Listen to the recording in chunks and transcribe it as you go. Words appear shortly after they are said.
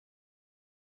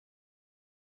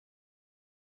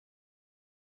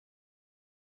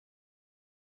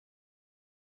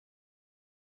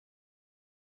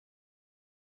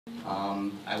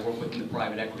I work within the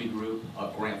private equity group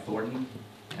of Grant Thornton,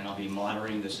 and I'll be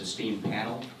monitoring this esteemed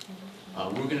panel.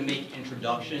 We're going to make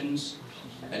introductions,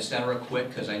 etc. quick,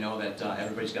 because I know that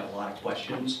everybody's got a lot of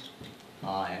questions,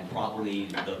 and probably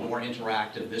the more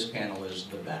interactive this panel is,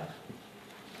 the better.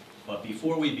 But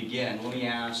before we begin, let me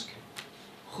ask,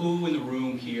 who in the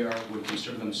room here would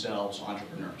consider themselves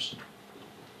entrepreneurs?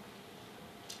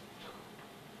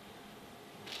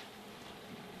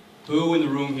 Who in the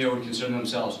room here would consider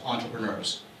themselves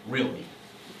entrepreneurs? Really?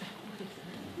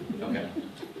 Okay.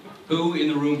 Who in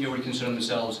the room here would consider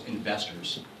themselves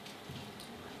investors?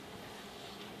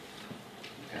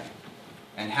 Okay.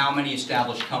 And how many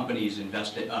established companies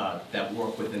that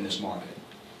work within this market?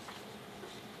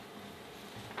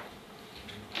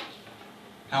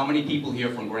 How many people here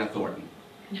from Grant Thornton?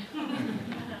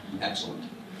 Excellent.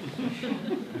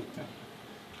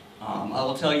 I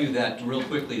will tell you that real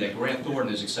quickly that Grant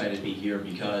Thornton is excited to be here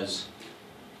because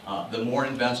the more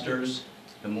investors,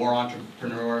 the more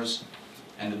entrepreneurs,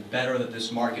 and the better that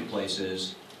this marketplace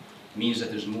is, means that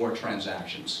there's more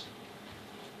transactions.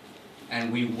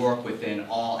 And we work within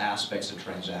all aspects of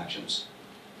transactions.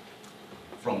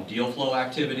 From deal flow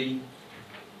activity,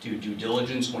 to due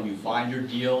diligence when you find your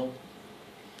deal,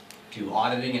 to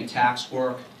auditing and tax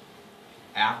work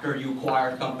after you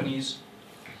acquire companies,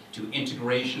 to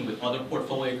integration with other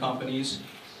portfolio companies,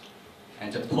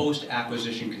 and to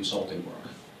post-acquisition consulting work.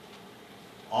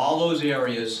 All those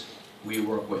areas we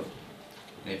work with.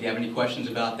 And if you have any questions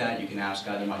about that, you can ask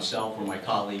either myself or my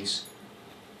colleagues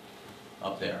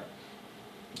up there.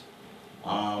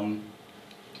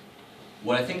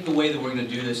 What I think the way that we're going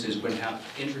to do this is we're going to have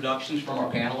introductions from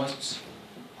our panelists.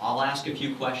 I'll ask a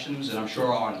few questions that I'm sure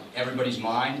are on everybody's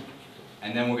mind,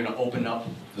 and then we're going to open up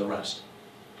the rest.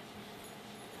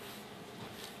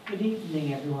 Good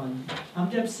evening, everyone. I'm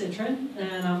Deb Citrin,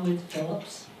 and I'm with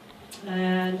Philips.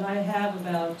 And I have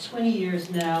about 20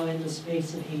 years now in the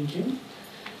space of aging.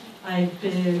 I've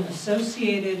been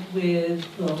associated with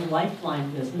the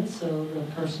Lifeline business, so the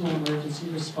personal emergency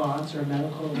response or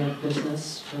medical alert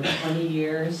business for 20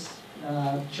 years.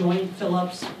 Joined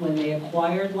Philips when they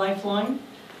acquired Lifeline.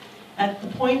 At the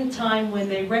point in time when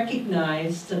they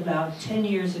recognized about 10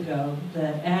 years ago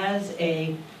that as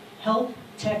a health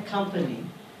tech company,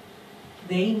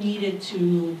 they needed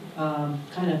to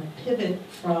kind of pivot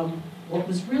from what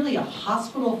was really a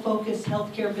hospital-focused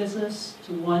healthcare business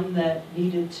to one that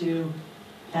needed to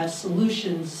have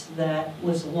solutions that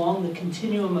was along the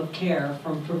continuum of care,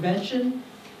 from prevention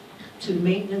to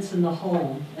maintenance in the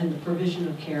home and the provision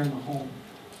of care in the home.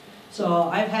 So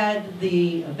I've had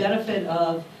the benefit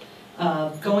of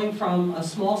going from a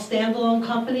small standalone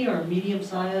company or a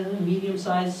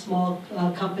medium-sized small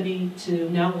company to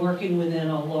now working within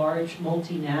a large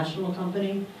multinational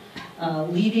company,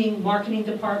 leading marketing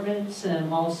departments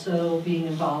and also being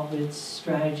involved with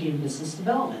strategy and business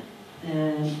development.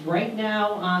 And right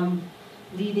now I'm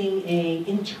leading an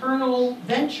internal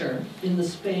venture in the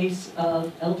space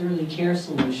of elderly care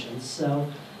solutions.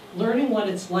 So learning what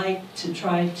it's like to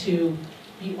try to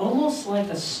be almost like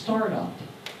a startup,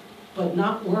 but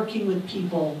not working with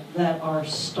people that are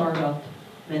startup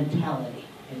mentality.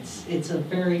 It's a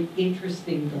very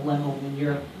interesting dilemma when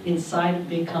you're inside a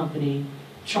big company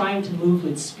trying to move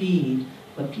with speed,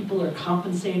 but people are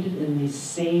compensated in these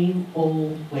same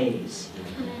old ways.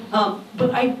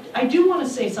 But I do want to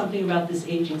say something about this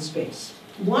aging space.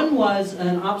 One was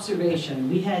an observation.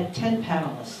 We had 10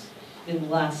 panelists in the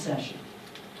last session.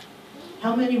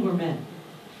 How many were men?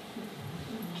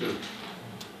 2.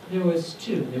 There was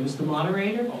 2. There was the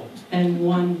moderator and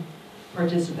 1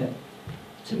 participant.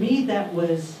 To me, that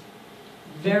was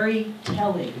very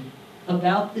telling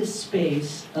about this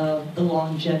space of the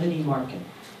longevity market.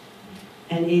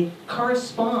 And it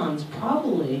corresponds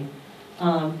probably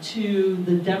to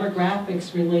the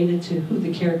demographics related to who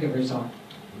the caregivers are.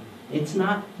 It's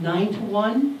not 9 to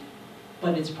 1,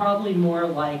 but it's probably more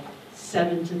like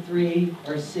 7 to 3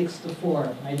 or 6 to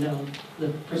 4. I know the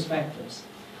perspectives.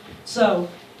 So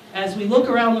as we look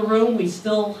around the room, we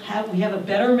have a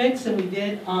better mix than we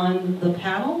did on the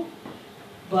panel,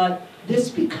 but this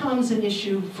becomes an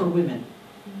issue for women.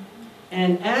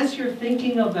 And as you're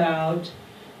thinking about,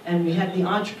 and we had the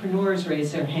entrepreneurs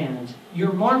raise their hand,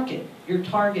 your market, your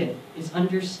target is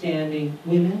understanding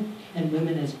women and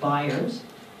women as buyers,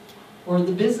 or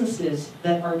the businesses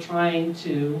that are trying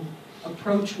to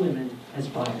approach women as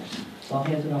buyers. So I'll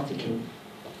hand it off to Katy.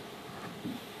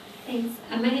 Thanks.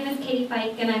 My name is Katy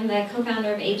Fike, and I'm the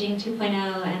co-founder of Aging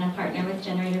 2.0 and a partner with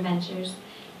Generator Ventures.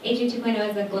 Aging 2.0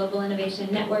 is a global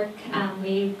innovation network.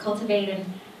 We cultivate and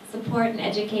support and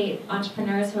educate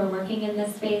entrepreneurs who are working in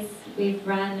this space. We've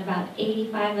run about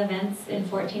 85 events in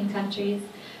 14 countries,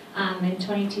 in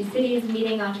 22 cities,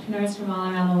 meeting entrepreneurs from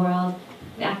all around the world,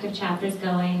 with active chapters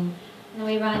going. And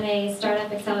we run a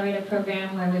startup accelerator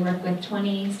program where we work with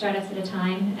 20 startups at a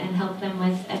time and help them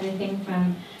with everything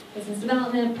from business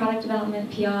development, product development,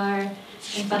 PR,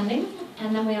 and funding.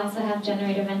 And then we also have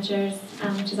Generator Ventures,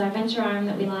 which is our venture arm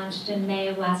that we launched in May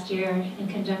of last year in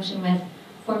conjunction with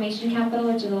Formation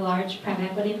Capital, which is a large private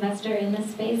equity investor in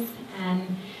this space.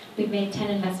 And we've made 10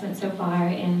 investments so far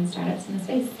in startups in the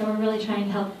space. So we're really trying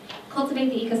to help cultivate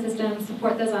the ecosystem,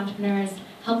 support those entrepreneurs,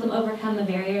 help them overcome the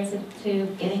barriers to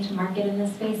getting to market in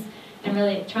this space, and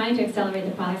really trying to accelerate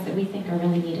the products that we think are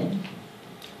really needed.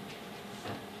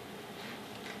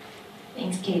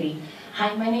 Thanks, Katy.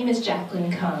 Hi, my name is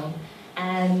Jacquelyn Kung,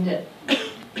 and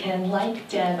like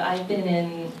Deb, I've been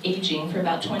in aging for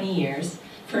about 20 years,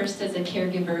 first as a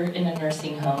caregiver in a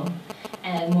nursing home,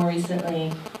 and more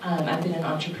recently, I've been an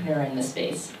entrepreneur in this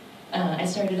space. I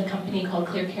started a company called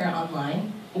ClearCare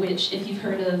Online, which, if you've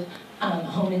heard of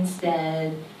Home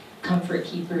Instead, Comfort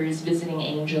Keepers, Visiting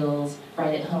Angels,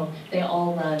 Right at Home, they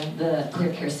all run the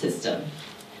ClearCare system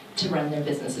to run their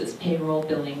businesses, payroll,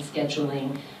 billing,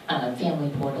 scheduling, family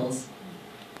portals.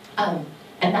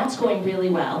 And that's going really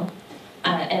well.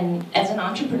 And as an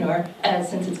entrepreneur,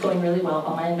 since it's going really well,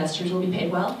 all my investors will be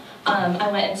paid well,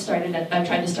 I went and I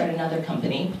tried to start another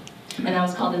company, and that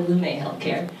was called Illume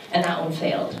Healthcare, and that one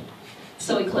failed.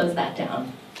 So we closed that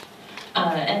down.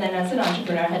 And then as an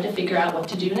entrepreneur, I had to figure out what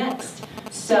to do next.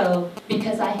 So,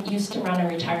 because I used to run a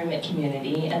retirement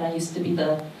community, and I used to be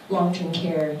the long-term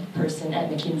care person at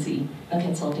McKinsey, a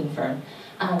consulting firm,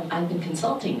 I've been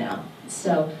consulting now.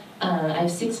 So, I have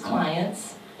 6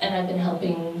 clients, and I've been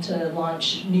helping to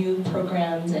launch new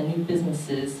programs and new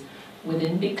businesses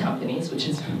within big companies, which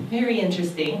is very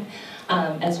interesting,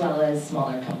 as well as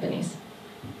smaller companies.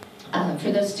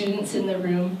 For those students in the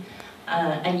room,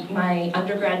 my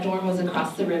undergrad dorm was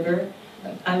across the river.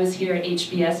 I was here at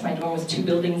HBS, my dorm was 2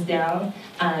 buildings down.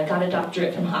 Got a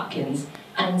doctorate from Hopkins.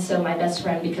 And so my best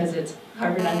friend, because it's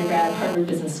Harvard undergrad, Harvard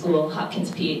Business School,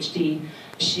 Hopkins PhD,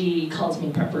 she calls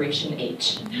me Preparation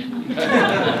H.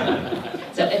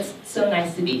 So it's so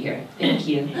nice to be here. Thank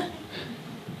you.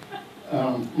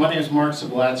 My name is Marc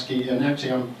Zablatsky, and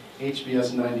actually I'm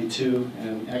HBS 92,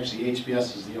 and actually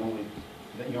HBS is the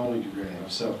only degree I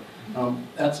have. So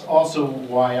that's also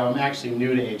why I'm actually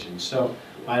new to aging. So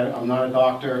I'm not a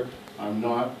doctor, I'm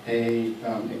not a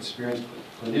experienced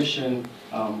clinician.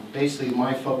 Basically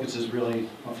my focus is really,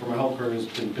 for my whole career, has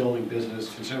been building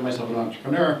business, consider myself an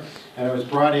entrepreneur, and I was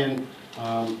brought in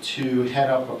to head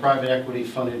up a private equity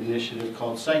funded initiative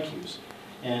called sitecues.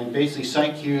 And basically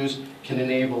sitecues can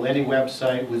enable any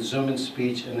website with Zoom and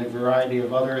speech and a variety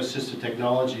of other assistive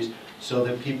technologies so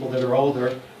that people that are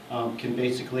older can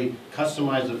basically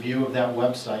customize the view of that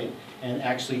website and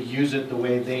actually use it the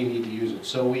way they need to use it.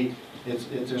 So we've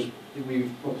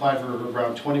applied for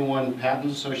around 21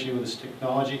 patents associated with this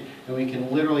technology, and we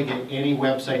can literally get any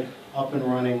website up and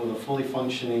running with a fully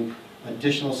functioning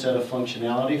additional set of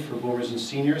functionality for boomers and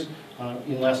seniors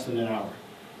in less than an hour.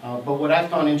 But what I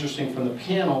found interesting from the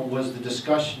panel was the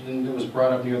discussion that was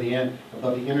brought up near the end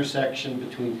about the intersection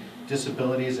between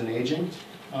disabilities and aging.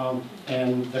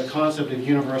 And the concept of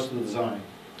universal design.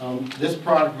 This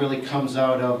product really comes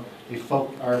out of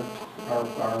our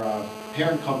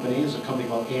parent company is a company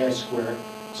called AI Squared,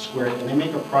 and they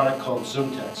make a product called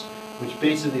ZoomText, which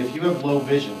basically, if you have low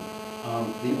vision,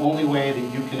 the only way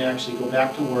that you can actually go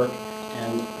back to work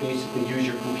and basically use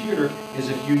your computer is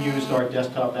if you used our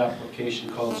desktop application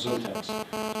called ZoomText.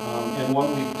 And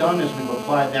what we've done is we've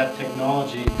applied that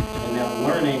technology and that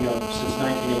learning since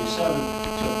 1987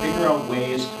 to figure out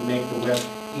ways to make the web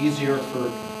easier for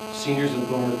seniors and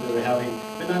boomers that are having,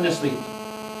 but not necessarily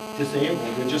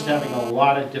disabled, they're just having a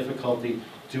lot of difficulty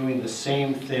doing the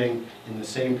same thing in the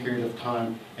same period of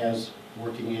time as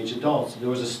working age adults. There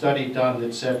was a study done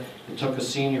that said it took a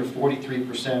senior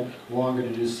 43% longer to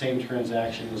do the same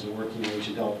transaction as a working age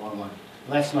adult online.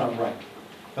 Well, that's not right.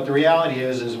 But the reality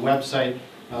is website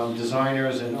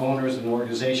designers and owners and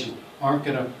organizations aren't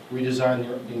going to redesign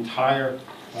their entire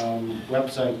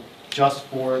website just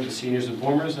for the seniors and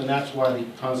boomers, and that's why the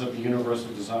concept of universal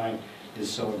design is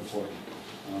so important.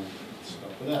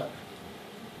 Stop with that.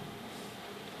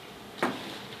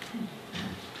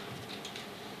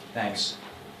 Thanks.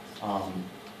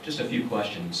 Just a few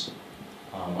questions.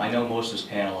 I know most of this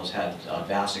panel has had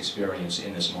vast experience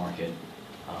in this market,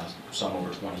 some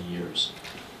over 20 years.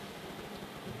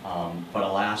 But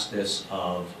I'll ask this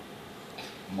of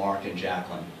Marc and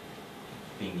Jacquelyn,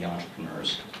 being the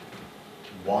entrepreneurs.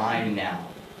 Why now?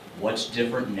 What's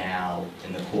different now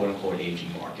in the quote-unquote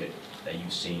aging market that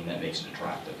you've seen that makes it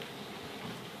attractive?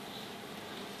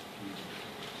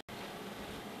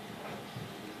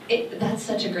 That's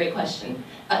such a great question.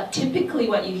 Typically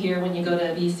what you hear when you go to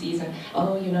VCs and,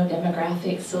 oh, you know,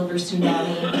 demographics, silver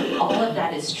tsunami, all of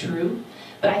that is true.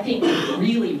 But I think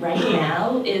really right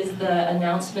now is the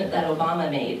announcement that Obama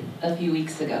made a few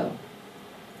weeks ago,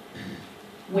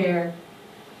 where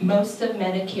most of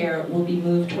Medicare will be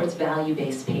moved towards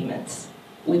value-based payments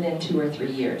within 2 or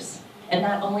 3 years. And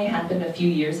that only happened a few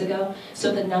years ago,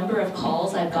 so the number of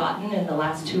calls I've gotten in the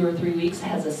last 2 or 3 weeks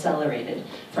has accelerated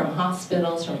from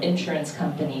hospitals, from insurance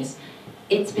companies.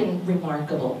 It's been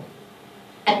remarkable.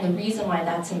 And the reason why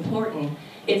that's important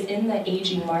is in the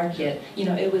aging market, you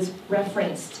know, it was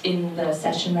referenced in the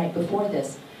session right before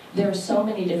this, there are so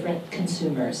many different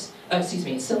consumers,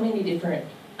 so many different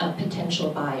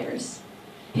potential buyers.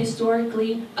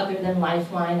 Historically, other than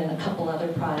Lifeline and a couple other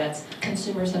products,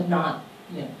 consumers have not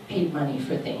paid money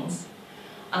for things.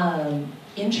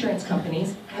 Insurance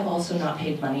companies have also not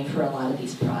paid money for a lot of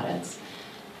these products.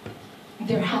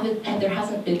 There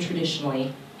hasn't been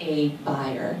traditionally a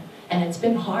buyer, and it's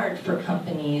been hard for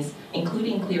companies,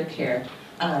 including ClearCare,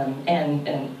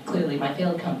 and clearly my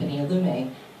failed company,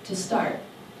 Illume, to start.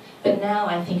 But now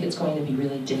I think it's going to be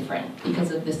really different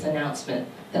because of this announcement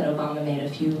that Obama made a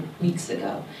few weeks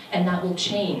ago. And that will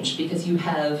change because you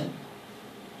have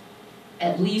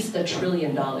at least $1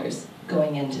 trillion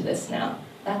going into this now.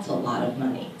 That's a lot of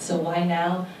money. So why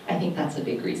now? I think that's a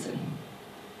big reason.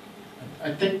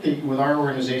 I think that with our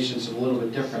organization it's a little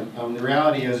bit different. The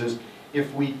reality is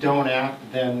if we don't act,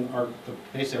 then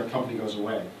basically our company goes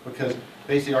away. Because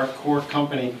basically our core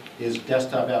company is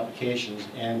desktop applications,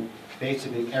 and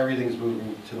basically everything's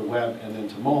moving to the web and then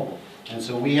to mobile. And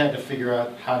so we had to figure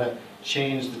out how to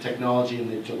change the technology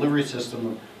and the delivery system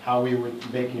of how we were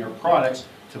making our products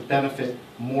to benefit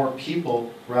more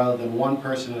people rather than one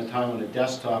person at a time on a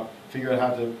desktop, figure out how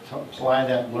to apply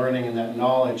that learning and that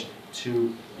knowledge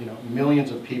to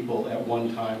millions of people at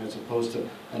one time, as opposed to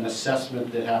an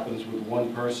assessment that happens with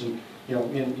one person.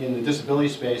 In the disability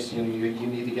space, you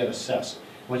need to get assessed.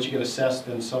 Once you get assessed,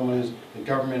 then the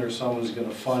government or someone is going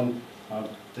to fund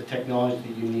the technology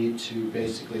that you need to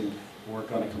basically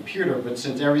work on a computer. But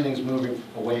since everything's moving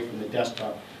away from the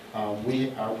desktop,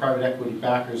 our private equity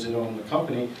backers that own the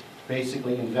company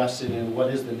basically invested in what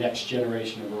is the next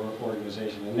generation of our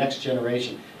organization. The next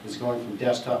generation is going from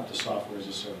desktop to software as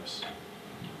a service.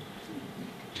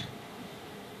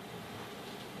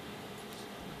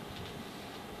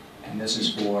 And this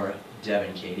is for Deb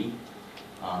and Katy.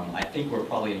 I think we're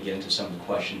probably going to get into some of the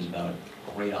questions about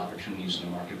great opportunities in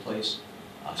the marketplace,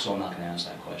 so I'm not going to ask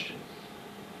that question.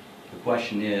 The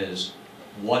question is,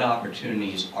 what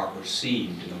opportunities are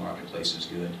perceived in the marketplace as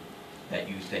good that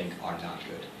you think are not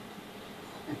good?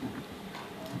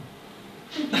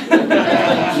 I'm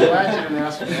glad you didn't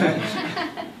ask me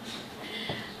that.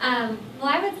 Well,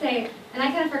 I would say, and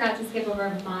I kind of forgot to skip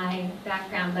over my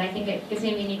background, but I think it gives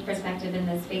me a unique perspective in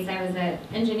this space. I was an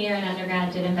engineer in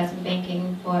undergrad, did investment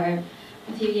banking for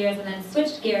a few years, and then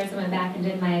switched gears and went back and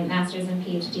did my master's and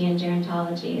PhD in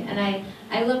gerontology. And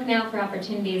I look now for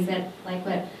opportunities that, like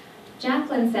what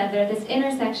Jacquelyn said, they're this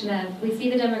intersection of, we see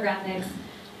the demographics,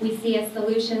 we see a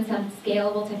solution, some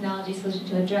scalable technology solution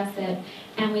to address it,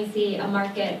 and we see a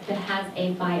market that has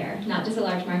a buyer, not just a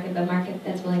large market, but a market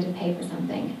that's willing to pay for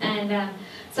something. And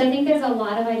so I think there's a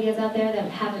lot of ideas out there that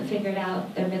haven't figured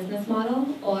out their business model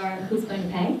or who's going to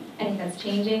pay. I think that's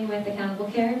changing with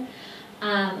accountable care.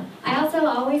 I also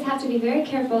always have to be very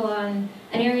careful on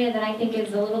an area that I think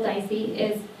is a little dicey,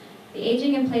 is the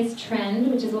aging in place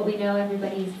trend, which is what we know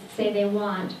everybody say they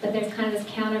want, but there's kind of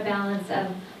this counterbalance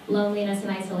of loneliness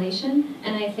and isolation.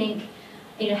 And I think,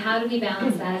 how do we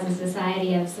balance that as a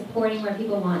society of supporting where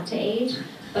people want to age,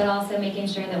 but also making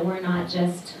sure that we're not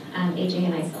just aging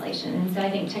in isolation. And so I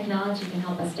think technology can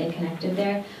help us stay connected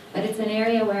there. But it's an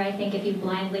area where I think if you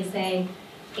blindly say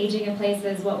aging in place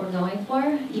is what we're going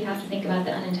for, you have to think about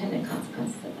the unintended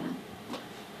consequences of that.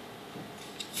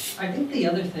 I think the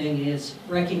other thing is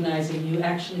recognizing you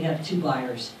actually have two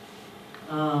buyers.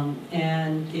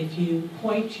 And if you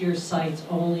point your sites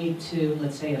only to,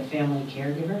 let's say, a family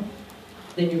caregiver,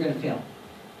 then you're going to fail.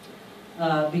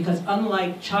 Because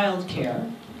unlike child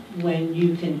care, when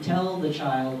you can tell the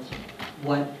child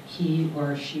what he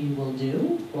or she will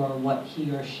do or what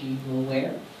he or she will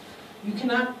wear, you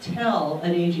cannot tell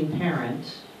an aging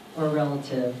parent or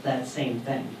relative that same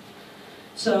thing.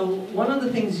 So one of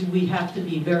the things we have to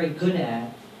be very good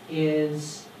at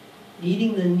is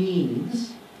meeting the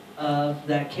needs of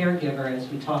that caregiver, as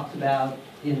we talked about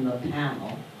in the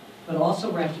panel, but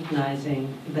also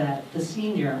recognizing that the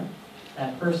senior,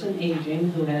 that person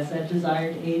aging who has that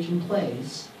desire to age in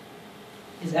place,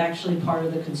 is actually part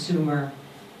of the consumer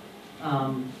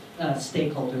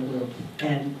stakeholder loop.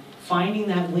 And finding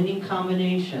that winning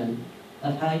combination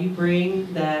of how you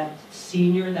bring that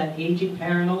senior, that aging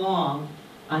parent along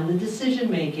on the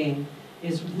decision making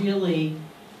is really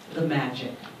the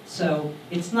magic. So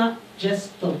it's not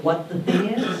just what the thing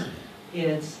is,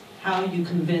 it's how you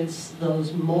convince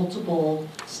those multiple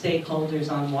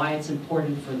stakeholders on why it's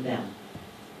important for them.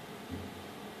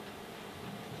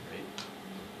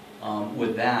 Great.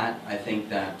 With that, I think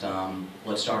that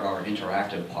let's start our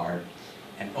interactive part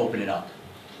and open it up.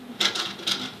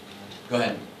 Go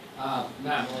ahead.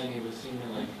 Matt Mulaney with Senior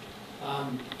Link.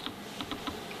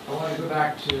 I want to go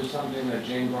back to something that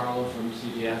Jane Barlow from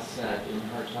CBS said in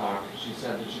her talk. She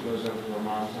said that she goes over to her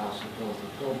mom's house and fills the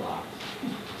pill box,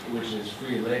 which is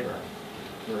free labor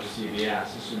for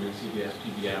CBS, assuming CBS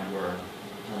PBM were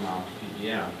her mom's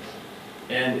PBM.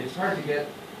 And it's hard to get,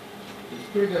 it's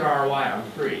pretty good ROI on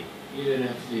free, even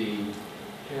if the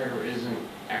caregiver isn't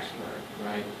expert,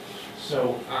 right?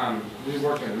 So we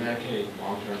work in a Medicaid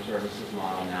long-term services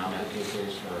model now. Medicaid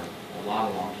pays for a lot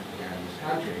of long-term care in this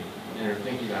country, and are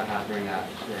thinking about how to bring that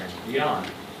experience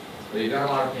beyond. But you've got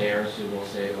a lot of payers who will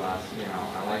say to us, you know,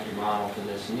 I like your model for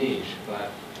this niche, but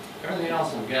everything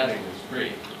else I'm getting is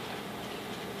free.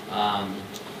 How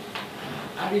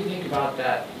do you think about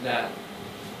that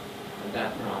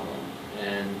problem?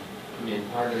 And I mean,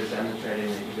 part of it is demonstrating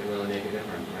that you could really make a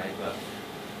difference, right? But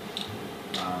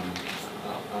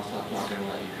I'll stop talking and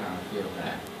let you kind of field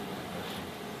that question.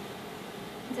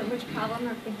 So which problem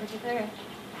or in particular,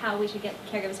 how we should get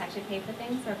caregivers to actually pay for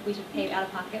things, or if we should pay out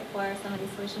of pocket for some of these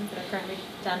solutions that are currently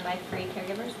done by free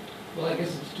caregivers? Well, I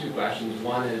guess it's two questions.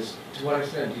 One is, to what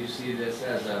extent do you see this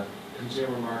as a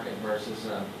consumer market versus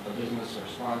a business or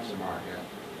sponsor market?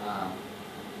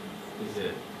 Is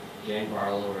it Jane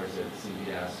Barlow or is it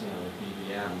CBS, you know,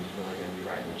 the BBM who's really going to be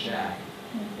writing the check?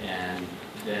 And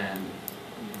then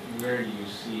where do you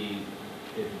see,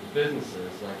 if it's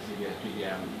businesses like CBS,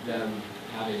 BBM, them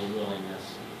having a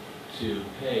willingness to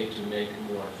pay to make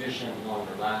more efficient,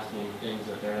 longer lasting things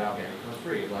that they're now getting for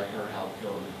free, like her help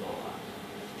fill in the box?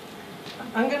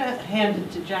 I'm going to hand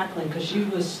it to Jacquelyn because she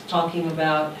was talking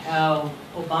about how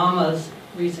Obama's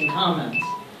recent comments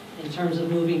in terms of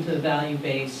moving to a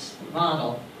value-based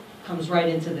model comes right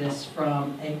into this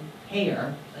from a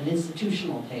payer, an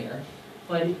institutional payer,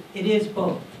 but it is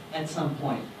both at some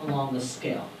point along the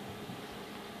scale.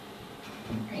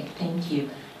 Great, thank you.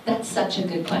 That's such a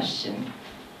good question.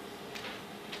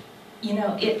 You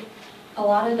know, a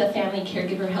lot of the family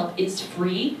caregiver help is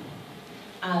free,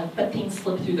 but things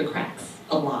slip through the cracks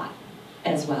a lot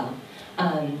as well.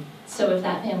 So if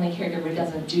that family caregiver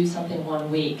doesn't do something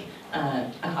one week,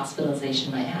 a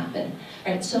hospitalization might happen.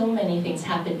 Right? So many things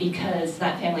happen because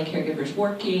that family caregiver's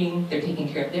working, they're taking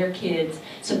care of their kids,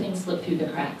 so things slip through the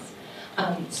cracks.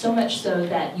 So much so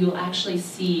that you'll actually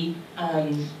see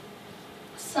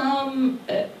some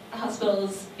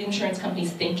hospitals, insurance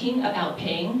companies thinking about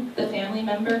paying the family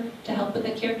member to help with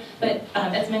the care. But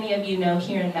as many of you know,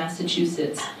 here in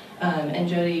Massachusetts, and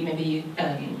Jody, maybe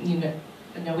you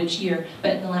know which year,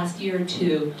 but in the last year or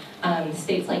two,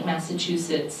 states like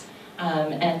Massachusetts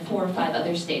and 4 or 5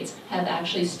 other states have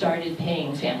actually started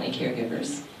paying family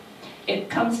caregivers. It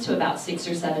comes to about $6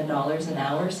 or $7 an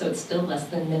hour, so it's still less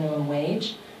than minimum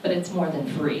wage, but it's more than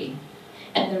free.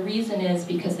 And the reason is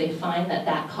because they find that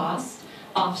that cost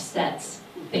offsets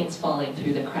things falling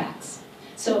through the cracks.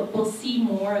 So we'll see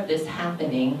more of this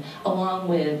happening, along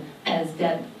with, as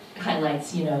Deb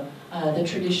highlights, you know, the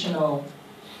traditional,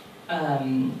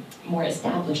 more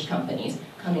established companies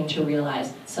coming to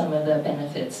realize some of the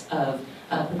benefits of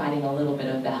providing a little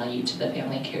bit of value to the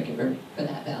family caregiver for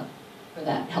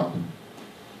that help.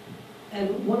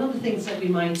 And one of the things that we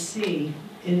might see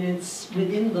is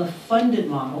within the funded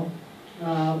model,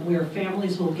 where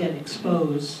families will get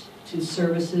exposed to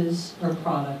services or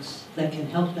products that can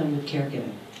help them with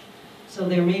caregiving. So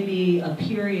there may be a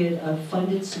period of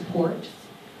funded support,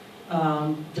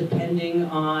 depending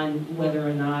on whether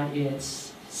or not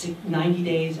it's 90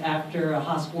 days after a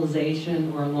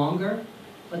hospitalization or longer,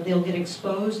 but they'll get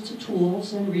exposed to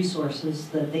tools and resources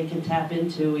that they can tap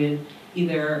into in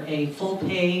either a full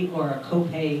pay or a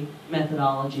co-pay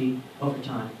methodology over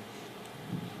time.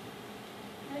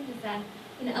 I would just add,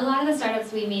 you know, a lot of the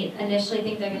startups we meet initially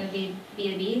think they're going to be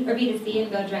B2B or B2C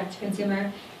and go direct to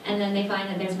consumer, and then they find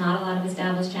that there's not a lot of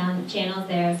established channels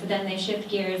there, so then they shift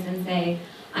gears and say,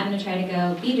 I'm going to try to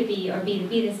go B2B or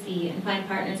B2B2C and find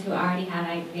partners who already have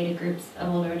aggregated groups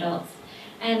of older adults.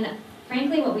 And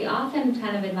frankly, what we often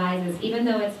kind of advise is, even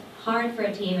though it's hard for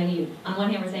a team, and you, on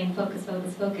one hand, we're saying focus,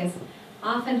 focus, focus.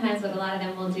 Oftentimes, what a lot of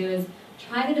them will do is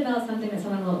try to develop something that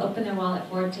someone will open their wallet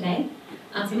for today,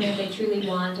 something that they truly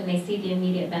want and they see the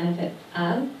immediate benefit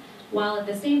of, while at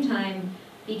the same time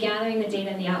be gathering the data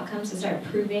and the outcomes to start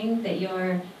proving that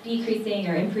you're decreasing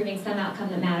or improving some outcome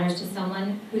that matters to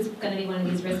someone who's going to be one of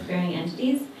these risk-bearing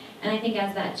entities. And I think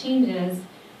as that changes,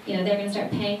 you know, they're going to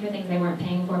start paying for things they weren't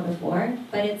paying for before,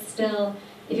 but it's still,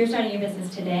 if you're starting your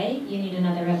business today, you need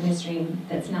another revenue stream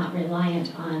that's not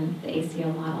reliant on the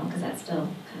ACO model, because that's still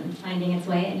kind of finding its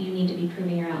way, and you need to be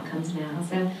proving your outcomes now.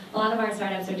 So a lot of our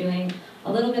startups are doing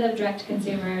a little bit of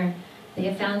direct-to-consumer. They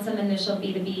have found some initial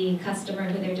B2B customer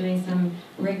who they're doing some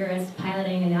rigorous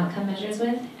piloting and outcome measures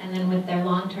with, and then with their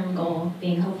long-term goal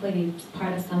being hopefully be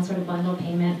part of some sort of bundle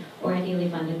payment, or ideally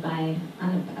funded by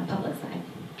on a public side.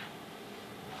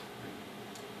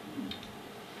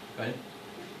 Go ahead.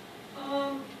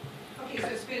 Okay, so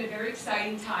it's been a very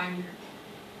exciting time.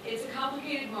 It's a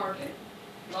complicated market,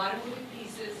 a lot of moving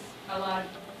pieces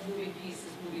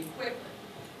moving quickly.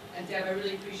 And Deb, I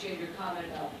really appreciate your comment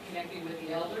about connecting with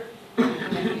the elder, and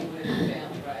connecting with the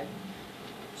family, right?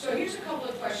 So here's a couple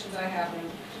of questions I have in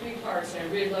 3 parts, and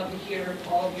I'd really love to hear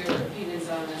all of your opinions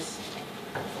on this.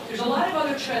 There's a lot of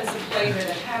other trends in play here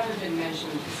that haven't been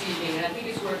mentioned this evening, and I think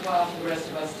it's worthwhile for the rest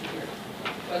of us to hear.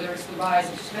 Whether it's the rise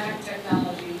of SMAC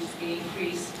technologies, the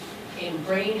increase in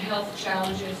brain health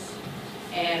challenges,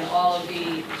 and all of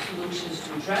the solutions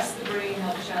to address the brain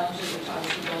health challenges, which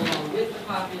obviously go along with the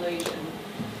population.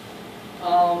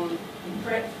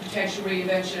 Potential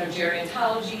reinvention of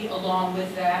gerontology along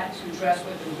with that to address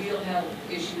what the real health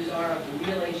issues are of the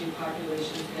real aging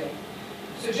population today.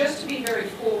 So just to be very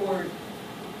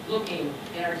forward-looking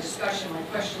in our discussion, my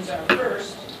questions are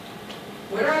first,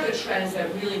 what are the trends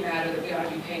that really matter that we ought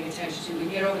to be paying attention to? We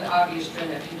get over the obvious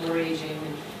trend that people are aging.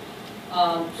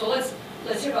 So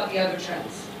let's hear about the other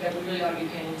trends that we really ought to be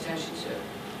paying attention to.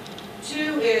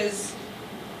 2 is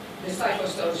the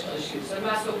psychosocial issues. I'm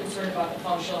not so concerned about the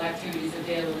functional activities of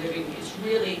daily living. It's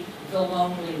really the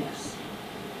loneliness.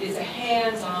 It's a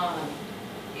hands-on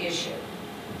issue.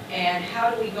 And how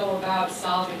do we go about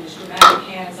solving this dramatic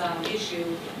hands-on issue,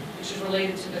 which is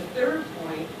related to the 3rd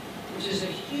point, which is a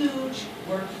huge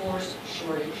workforce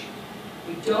shortage.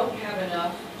 We don't have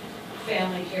enough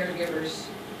family caregivers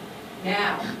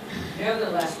now,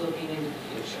 nevertheless looking into the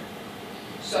future.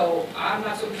 So I'm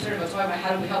not so concerned about talking about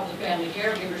how do we help the family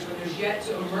caregivers when there's yet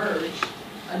to emerge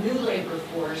a new labor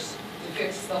force to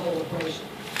fix the whole equation.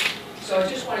 So I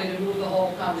just wanted to move the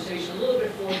whole conversation a little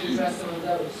bit forward to address some of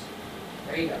those.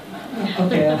 There you go.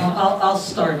 Okay, I'll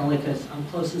start only because I'm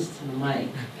closest to the mic.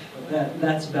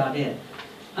 That's about it.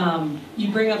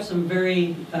 You bring up some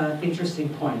very interesting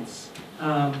points.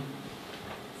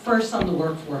 First, on the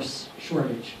workforce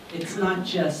shortage. It's not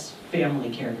just family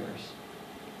caregivers.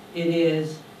 It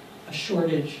is a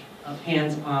shortage of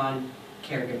hands-on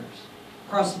caregivers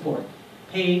across the board,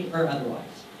 paid or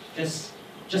otherwise.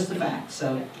 Just the facts.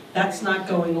 So that's not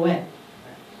going away.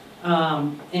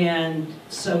 And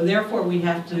so therefore we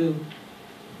have to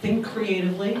think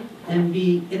creatively and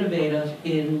be innovative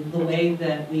in the way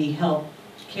that we help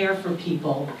care for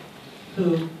people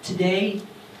who today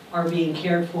are being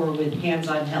cared for with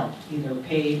hands-on help, either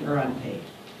paid or unpaid.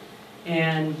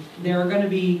 And there are going to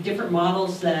be different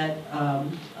models that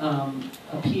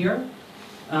appear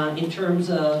in terms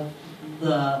of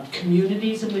the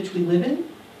communities in which we live in,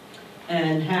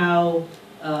 and how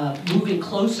moving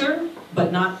closer,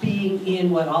 but not being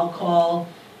in what I'll call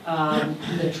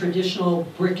the traditional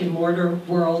brick and mortar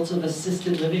worlds of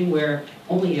assisted living, where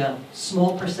only a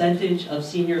small percentage of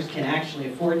seniors can actually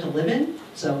afford to live in,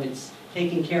 so it's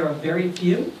taking care of very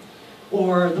few.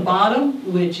 Or the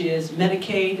bottom, which is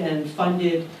Medicaid and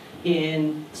funded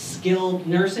in skilled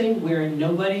nursing, where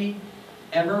nobody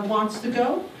ever wants to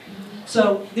go.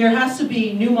 So there has to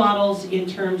be new models in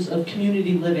terms of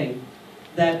community living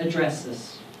that address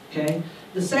this, okay?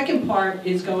 The second part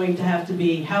is going to have to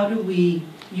be, how do we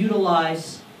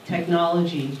utilize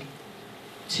technology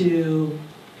to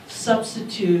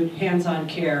substitute hands-on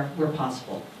care where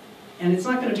possible? And it's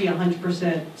not going to be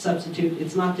 100% substitute.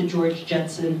 It's not the George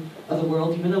Jetson of the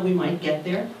world, even though we might get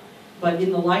there. But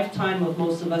in the lifetime of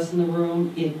most of us in the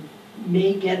room, it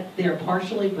may get there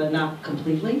partially, but not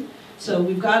completely. So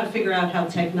we've got to figure out how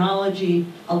technology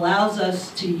allows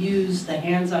us to use the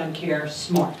hands-on care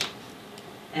smart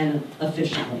and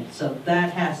efficiently. So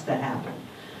that has to happen.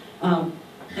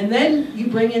 And then you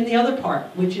bring in the other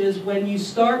part, which is when you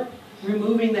start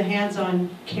removing the hands-on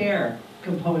care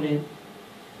component,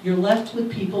 you're left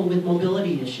with people with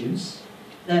mobility issues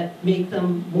that make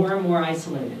them more and more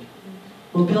isolated.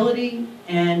 Mobility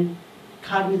and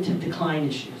cognitive decline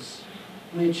issues,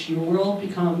 which your world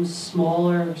becomes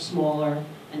smaller, smaller,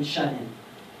 and shut in.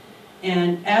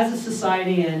 And as a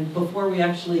society, and before we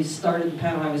actually started the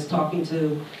panel, I was talking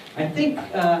to, I think,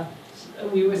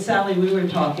 Sally, we were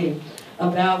talking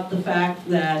about the fact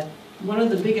that one of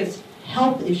the biggest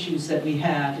health issues that we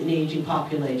have in aging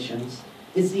populations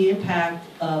is the impact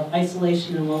of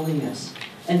isolation and loneliness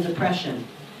and depression,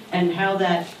 and how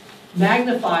that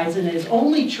magnifies and is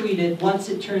only treated once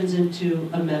it turns into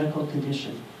a medical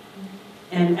condition.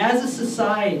 And as a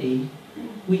society,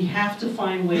 we have to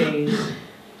find ways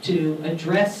to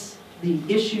address the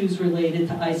issues related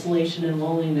to isolation and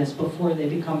loneliness before they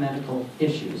become medical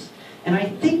issues. And I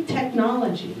think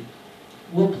technology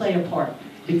will play a part,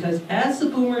 because as the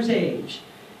boomers age,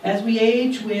 as we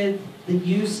age with the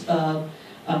use of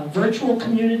virtual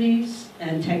communities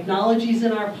and technologies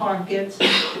in our pockets,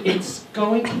 it's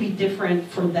going to be different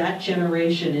for that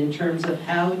generation in terms of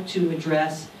how to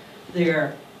address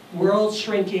their world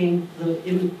shrinking,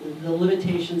 the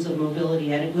limitations of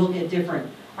mobility, and it will get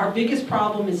different. Our biggest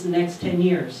problem is the next 10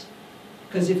 years.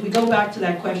 Because if we go back to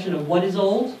that question of what is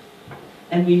old,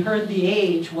 and we heard the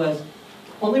age was,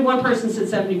 only one person said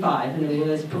 75, and it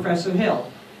was Professor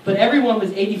Hill, but everyone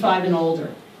was 85 and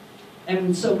older.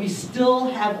 And so we still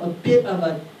have a bit of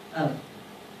a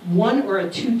 1 or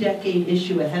 2 decade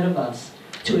issue ahead of us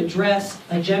to address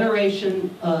a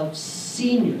generation of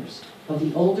seniors, of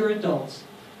the older adults,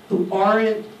 who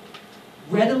aren't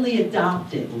readily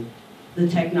adopting the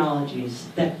technologies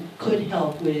that could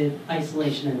help with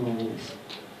isolation and loneliness.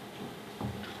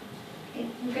 Okay,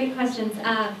 great questions.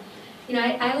 You know,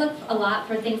 I look a lot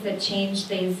for things that change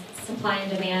these supply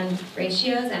and demand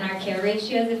ratios and our care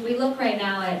ratios. If we look right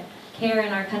now at care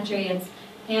in our country, it's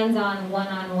hands-on,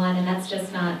 one-on-one, and that's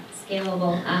just not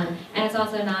scalable. And it's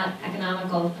also not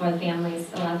economical for the families.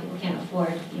 A lot of people can't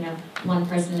afford, you know, one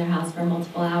person in their house for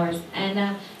multiple hours.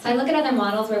 And so I look at other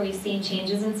models where we've seen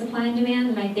changes in supply and demand,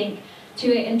 and I think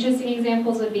 2 interesting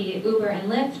examples would be Uber and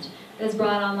Lyft. That has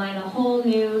brought online a whole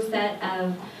new set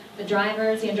of the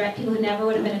drivers, you know, people who never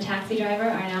would have been a taxi driver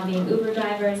are now being Uber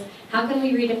drivers. How can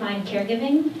we redefine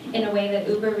caregiving in a way that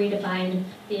Uber redefined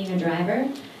being a driver?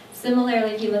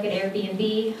 Similarly, if you look at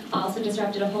Airbnb, also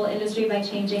disrupted a whole industry by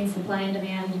changing supply and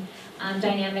demand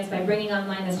dynamics by bringing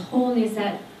online this whole new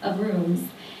set of rooms.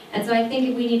 And so I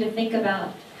think we need to think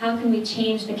about how can we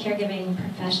change the caregiving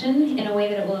profession in a way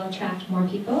that it will attract more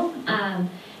people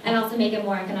and also make it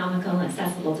more economical and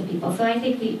accessible to people. So I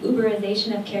think the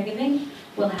Uberization of caregiving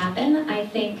will happen. I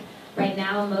think right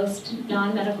now most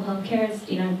non-medical home care is,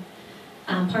 you know,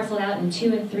 parceled out in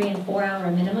 2 and 3 and 4 hour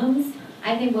minimums.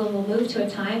 I think we'll move to a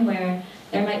time where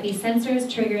there might be sensors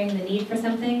triggering the need for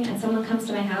something, and someone comes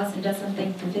to my house and does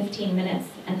something for 15 minutes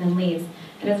and then leaves.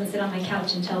 It doesn't sit on my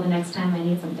couch until the next time I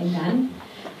need something done.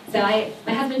 So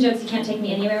my husband jokes you can't take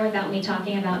me anywhere without me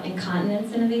talking about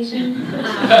incontinence innovation,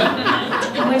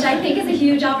 which I think is a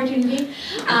huge opportunity.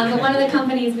 But one of the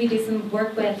companies we do some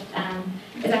work with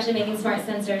is actually making smart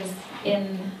sensors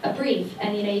in a brief.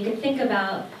 And you know, you could think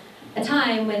about a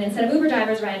time when instead of Uber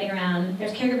drivers riding around,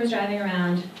 there's caregivers driving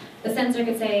around. The sensor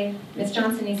could say, Ms.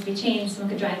 Johnson needs to be changed, someone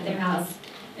could drive to their house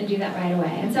and do that right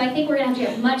away. And so I think we're going to have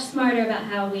to get much smarter about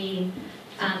how we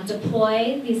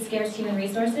deploy these scarce human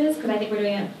resources, because I think we're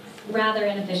doing it rather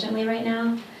inefficiently right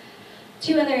now.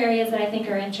 2 other areas that I think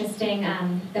are interesting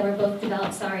that were both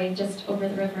developed, just over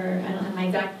the river. I don't have my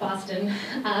exact Boston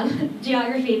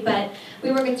geography, but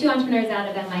we work with 2 entrepreneurs out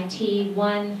of MIT.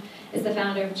 One is the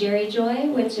founder of Jerry Joy,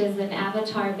 which is an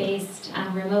avatar-based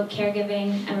remote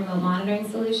caregiving and remote monitoring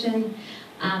solution.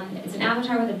 It's an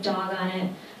avatar with a dog on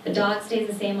it. The dog stays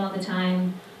the same all the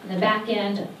time. On the back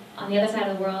end, on the other side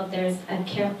of the world, there's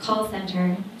a call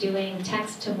center doing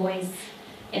text-to-voice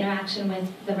interaction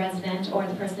with the resident or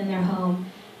the person in their home.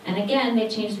 And again, they've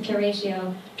changed the care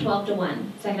ratio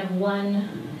 12-1. So I can have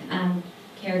 1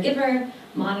 caregiver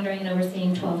monitoring and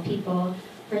overseeing 12 people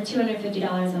for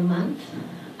 $250 a month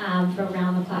for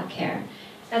round-the-clock care.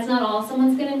 That's not all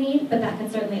someone's going to need, but that can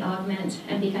certainly augment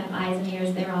and be kind of eyes and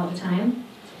ears there all the time.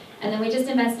 And then we just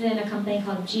invested in a company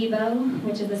called Jibo,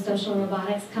 which is a social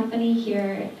robotics company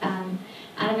here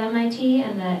out of MIT,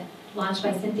 and launched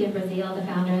by Cynthia Brazil, the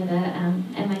founder of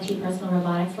the MIT Personal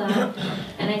Robotics Lab.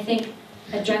 And I think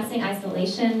addressing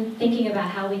isolation, thinking about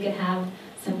how we could have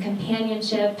some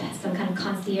companionship, some kind of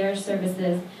concierge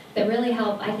services that really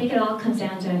help. I think it all comes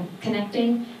down to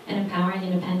connecting and empowering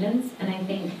independence, and I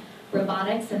think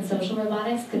robotics and social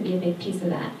robotics could be a big piece of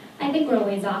that. I think we're a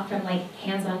ways off from like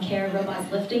hands-on care,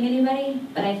 robots lifting anybody,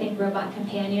 but I think robot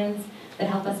companions that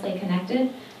help us stay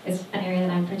connected is an area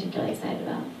that I'm particularly excited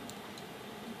about.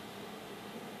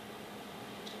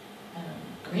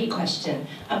 Go Great question.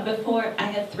 Before, I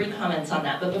had 3 comments on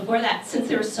that, but before that, since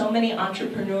there were so many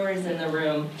entrepreneurs in the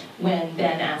room when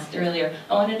Ben asked earlier,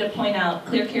 I wanted to point out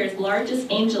ClearCare's largest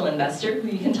angel investor, who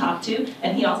you can talk to,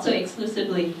 and he also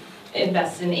exclusively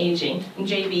invests in aging. And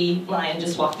JB Lyon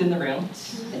just walked in the room.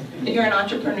 If you're an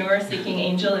entrepreneur seeking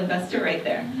angel investor, right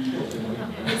there.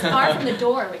 He's far from the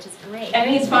door, which is great. And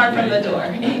he's far from the door,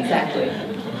 exactly.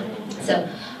 So,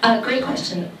 great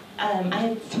question. I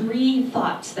had 3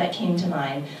 thoughts that came to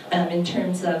mind in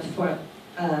terms of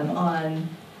on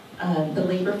the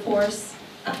labor force,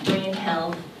 brain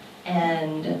health,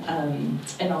 and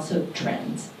also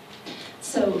trends.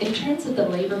 So in terms of the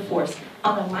labor force,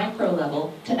 on a micro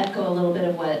level, to echo a little bit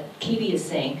of what Katy is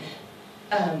saying,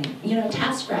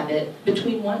 TaskRabbit,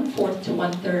 between 1/4 to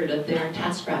 1/3 of their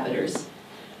TaskRabbiters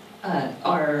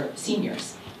are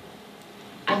seniors.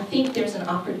 I think there's an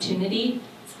opportunity.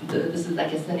 This is, I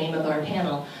guess, the name of our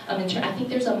panel. I think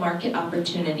there's a market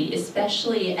opportunity,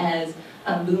 especially as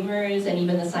boomers and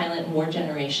even the silent war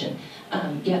generation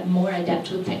get more adept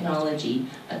with technology.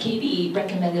 Katy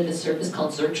recommended a service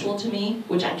called Zirtual to me,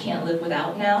 which I can't live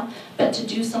without now. But to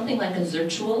do something like a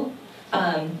Zirtual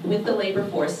with the labor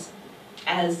force,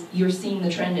 as you're seeing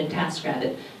the trend in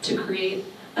TaskRabbit, to create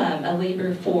a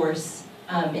labor force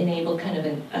enabled kind of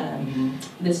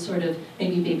this sort of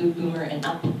maybe baby boomer and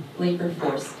up labor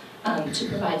force to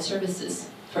provide services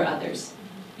for others,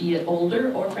 be it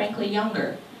older or frankly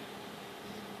younger.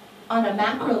 On a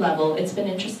macro level, it's been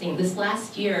interesting. This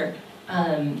last year,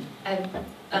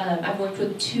 I've worked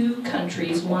with 2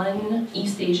 countries, one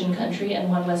East Asian country and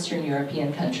one Western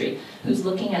European country, who's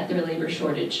looking at their labor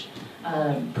shortage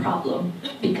problem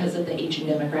because of the aging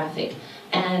demographic.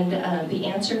 And the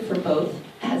answer for both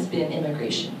has been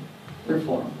immigration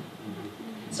reform.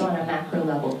 So on a macro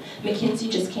level, McKinsey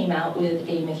just came out with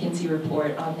a McKinsey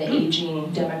report on the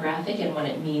aging demographic and what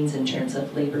it means in terms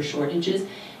of labor shortages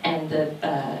and the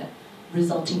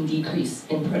resulting decrease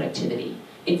in productivity.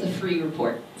 It's a free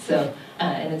report, so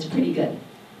and it's pretty good.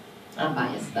 I'm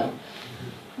biased though.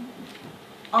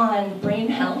 On brain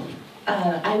health,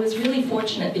 I was really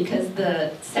fortunate because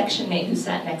the section mate who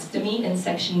sat next to me in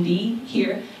section D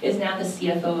here is now the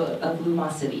CFO of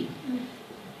Lumosity,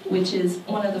 which is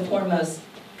one of the foremost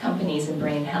companies in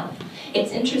brain health.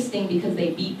 It's interesting because they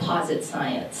beat Posit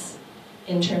Science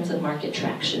in terms of market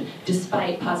traction,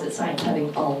 despite Posit Science having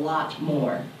a lot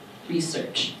more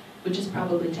research, which is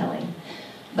probably telling.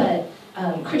 But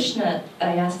Krishna,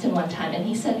 I asked him one time, and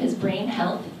he said his brain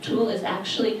health tool is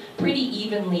actually pretty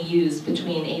evenly used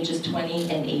between ages 20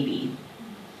 and 80,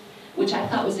 which I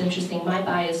thought was interesting. My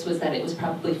bias was that it was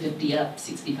probably 50 up,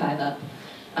 65 up,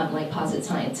 like Posit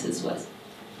Sciences was.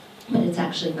 But it's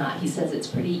actually not. He says it's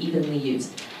pretty evenly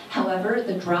used. However,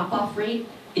 the drop-off rate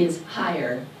is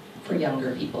higher for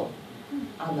younger people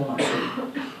on the market,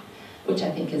 which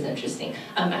I think is interesting.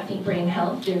 I think brain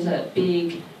health, there's a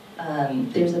big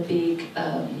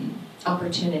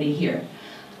opportunity here.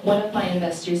 One of my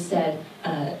investors said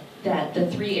that the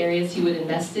 3 areas he would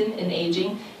invest in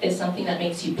aging is something that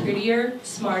makes you prettier,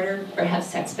 smarter, or have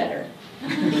sex better.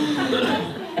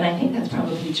 And I think that's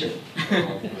probably true.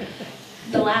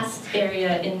 The last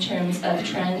area in terms of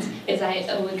trends is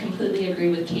I would completely agree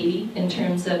with Katy in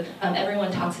terms of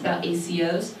everyone talks about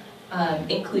ACOs,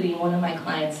 including one of my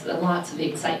clients, lots of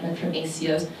excitement from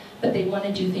ACOs, but they want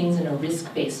to do things in a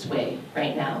risk-based way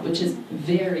right now, which is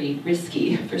very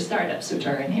risky for startups, which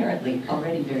are inherently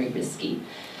already very risky.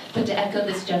 But to echo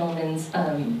this gentleman's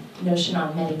notion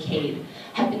on Medicaid,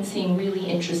 have been seeing really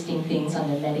interesting things on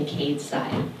the Medicaid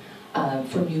side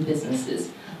for new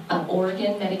businesses.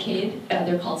 Oregon Medicaid,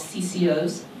 they're called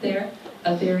CCOs there,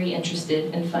 very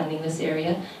interested in funding this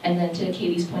area. And then to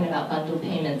Katy's point about bundled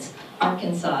payments,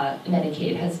 Arkansas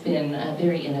Medicaid has been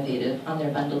very innovative on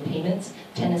their bundled payments.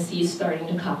 Tennessee is starting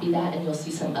to copy that, and you'll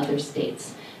see some other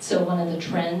states. So one of the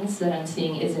trends that I'm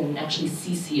seeing is in actually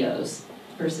CCOs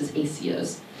versus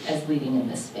ACOs as leading in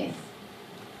this space.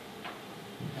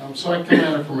 So I come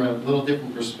at it from a little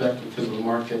different perspective because of the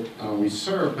market we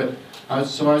serve. But I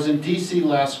was in D.C.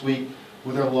 last week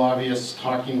with our lobbyists,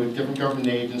 talking with different government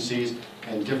agencies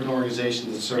and different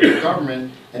organizations that serve the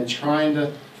government, and trying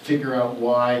to figure out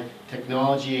why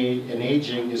technology and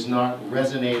aging is not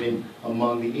resonating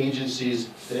among the agencies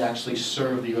that actually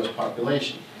serve the U.S.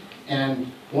 population.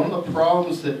 And one of the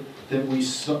problems that we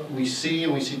see,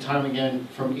 and we see time again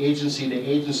from agency to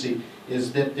agency,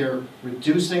 is that they're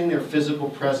reducing their physical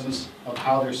presence of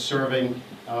how they're serving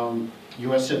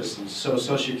U.S. citizens. So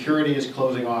Social Security is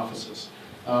closing offices.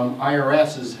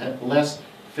 IRS has less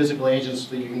physical agents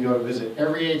that you can go to visit.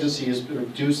 Every agency is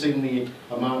reducing the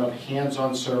amount of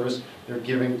hands-on service they're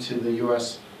giving to the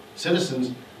U.S.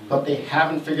 citizens but they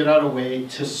haven't figured out a way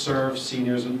to serve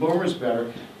seniors and boomers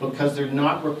better because they're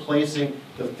not replacing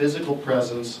the physical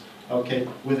presence, okay,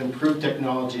 with improved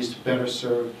technologies to better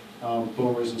serve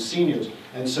boomers and seniors.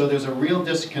 And so there's a real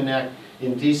disconnect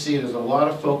in DC. There's a lot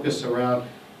of focus around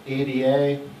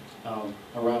ADA,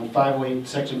 around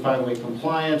Section 508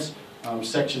 compliance,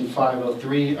 Section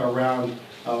 503 around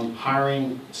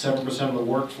hiring 7% of the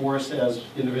workforce as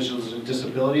individuals with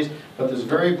disabilities, but there's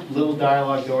very little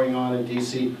dialogue going on in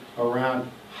DC around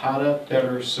how to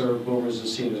better serve boomers and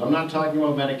seniors. I'm not talking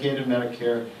about Medicaid and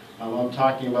Medicare, I'm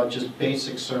talking about just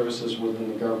basic services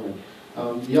within the government.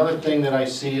 The other thing that I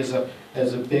see is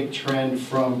as a big trend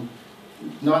from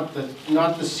not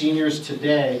the seniors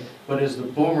today, but as the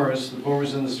boomers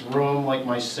in this room like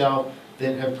myself,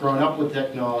 that have grown up with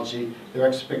technology, their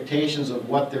expectations of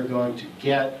what they're going to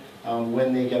get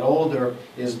when they get older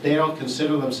is they don't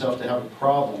consider themselves to have a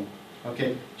problem.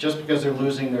 Okay, just because they're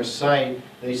losing their sight,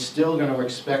 they're still going to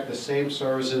expect the same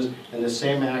services and the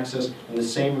same access and the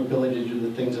same ability to do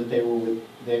the things that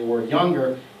they were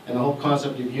younger. And the whole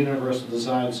concept of universal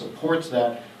design supports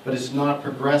that, but it's not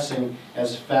progressing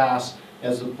as fast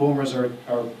as the boomers are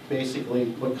basically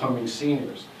becoming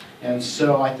seniors. And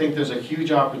so I think there's a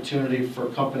huge opportunity for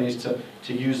companies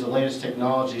to use the latest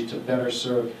technology to better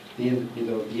serve the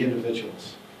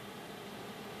individuals.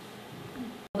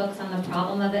 Focus on the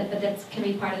problem of it, but that can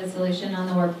be part of the solution on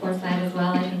the workforce side as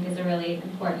well. I think is a really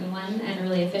important one and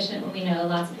really efficient when we know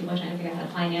lots of people are trying to figure out how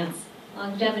to finance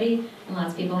longevity and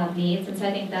lots of people have needs. And so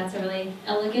I think that's a really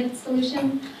elegant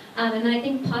solution. And then I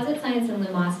think Posit Science and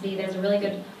Lumosity, there's a really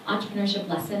good entrepreneurship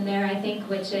lesson there, I think,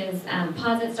 which is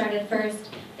Posit started first.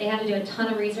 They had to do a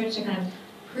ton of research to kind of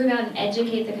prove out and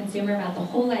educate the consumer about the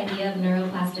whole idea of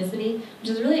neuroplasticity, which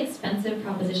is a really expensive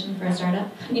proposition for a startup,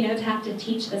 to have to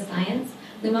teach the science.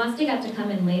 Lumosity got to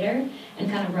come in later and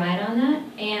kind of ride on that.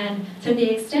 And to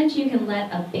the extent you can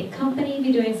let a big company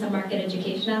be doing some market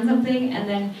education on something and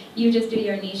then you just do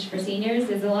your niche for seniors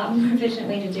is a lot more efficient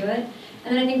way to do it.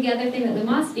 And then I think the other thing that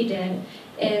Lumosity did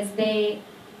is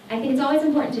I think it's always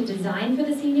important to design for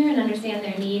the senior and understand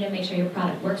their need and make sure your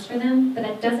product works for them, but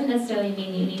that doesn't necessarily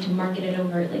mean you need to market it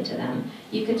overtly to them.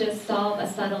 You could just solve a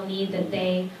subtle need that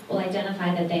they will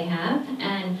identify that they have,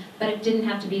 but it didn't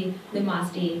have to be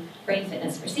Lumosity brain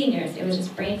fitness for seniors. It was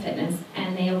just brain fitness,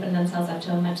 and they opened themselves up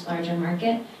to a much larger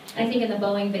market. I think in the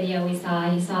Boeing video you saw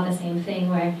the same thing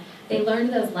where they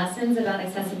learned those lessons about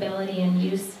accessibility and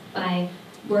use by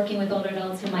working with older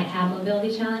adults who might have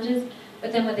mobility challenges.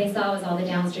 But then what they saw was all the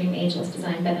downstream ageless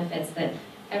design benefits that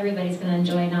everybody's going to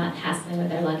enjoy not hassling with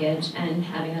their luggage and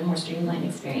having a more streamlined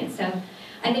experience. So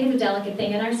I think it's a delicate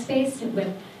thing in our space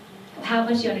with how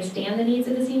much you understand the needs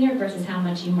of the senior versus how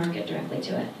much you market directly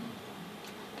to it.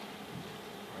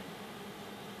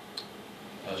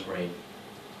 That was great.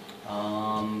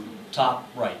 Top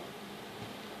right.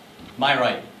 My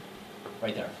right.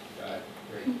 Right there. Got it.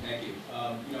 Great. Thank you.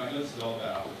 I know this is all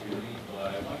about opportunity,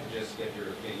 but I want to just get your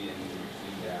opinion and your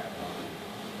feedback on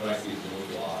what I see as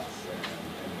roadblocks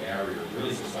and barriers,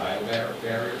 really societal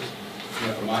barriers.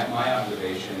 From my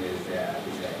observation is that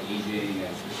aging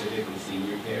and specifically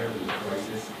senior care is a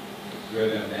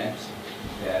crisis-driven event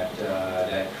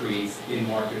that creates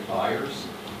in-market buyers,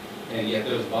 and yet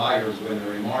those buyers, when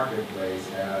they're in marketplace,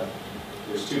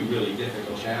 there's two really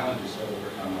difficult challenges to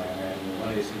overcome. I imagine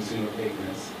one is consumer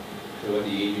ignorance. So what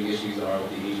the aging issues are, what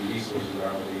the aging resources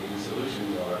are, what the aging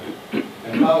solutions are.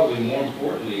 And probably more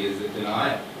importantly is the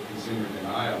denial, the consumer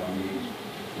denial on the age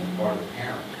on the part of the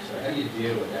parent. So how do you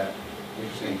deal with that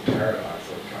interesting paradox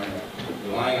of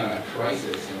relying on a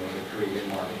crisis in order to create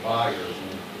market buyers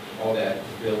and all that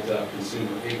built up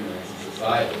consumer ignorance in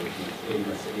society,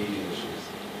 ignorance to aging issues?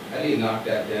 How do you knock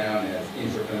that down as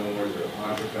entrepreneurs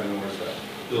that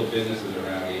build businesses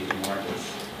around aging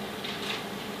markets?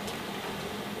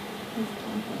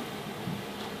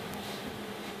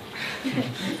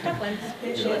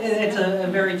 It's a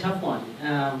very tough one.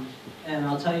 And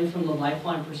I'll tell you from the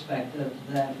Lifeline perspective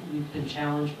that we've been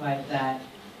challenged by that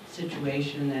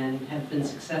situation and have been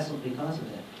successful because of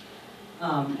it.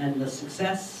 And the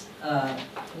success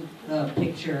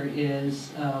picture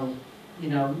is,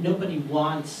 nobody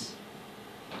wants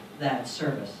that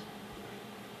service.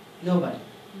 Nobody.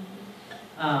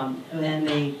 And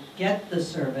they get the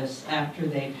service after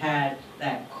they've had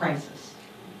that crisis,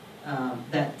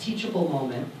 that teachable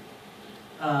moment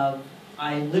of,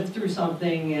 I lived through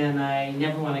something and I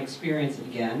never want to experience it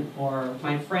again, or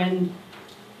my friend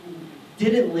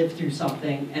didn't live through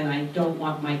something and I don't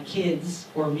want my kids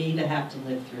or me to have to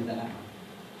live through that.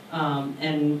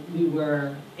 And we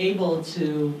were able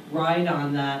to ride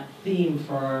on that theme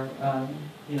for,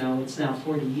 you know, it's now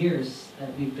 40 years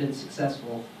that we've been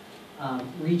successful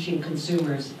reaching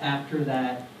consumers after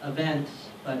that event,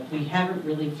 but we haven't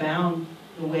really found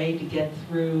a way to get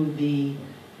through the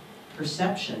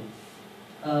perception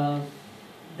of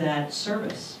that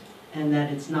service and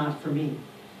that it's not for me.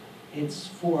 It's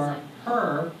for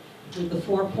her with the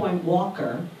 4-point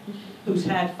walker who's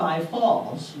had 5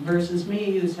 falls versus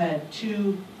me who's had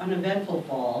 2 uneventful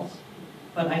falls,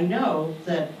 but I know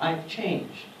that I've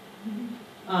changed.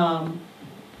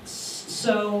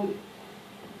 So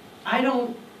I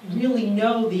don't really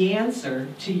know the answer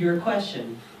to your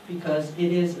question because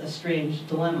it is a strange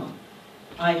dilemma.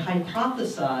 I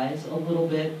hypothesize a little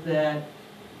bit that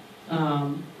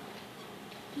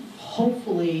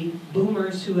hopefully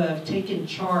boomers who have taken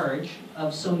charge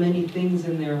of so many things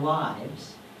in their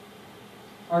lives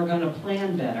are going to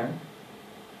plan better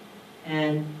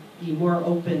and be more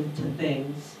open to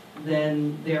things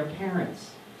than their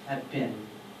parents have been.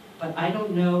 But I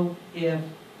don't know if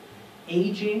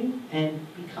aging and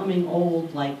becoming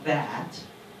old like that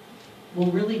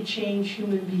will really change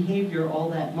human behavior all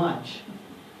that much,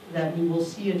 that we will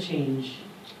see a change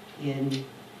in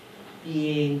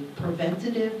being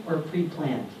preventative or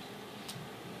pre-planned.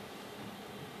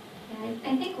 Yeah,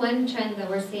 I think one trend that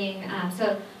we're seeing,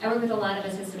 so I work with a lot of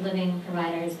assisted living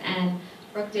providers, and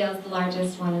Brookdale's the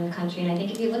largest one in the country, and I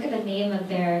think if you look at the name of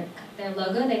their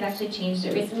logo, they've actually changed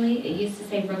it recently. It used to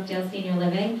say Brookdale Senior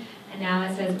Living, and now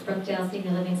it says Brookdale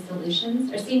Senior Living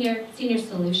Solutions, or Senior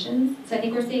Solutions. So I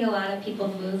think we're seeing a lot of people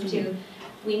move to,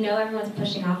 we know everyone's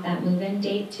pushing off that move-in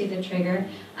date to the trigger.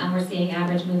 We're seeing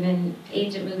average move-in,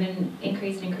 age of move-in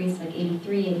increase like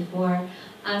 83, 84.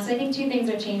 So I think 2 things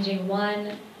are changing.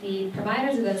 One, the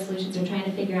providers of those solutions are trying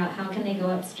to figure out how can they go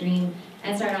upstream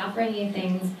and start offering you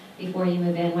things before you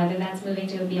move in, whether that's moving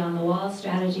to a beyond-the-wall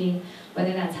strategy,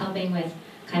 whether that's helping with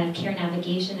kind of care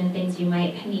navigation and things you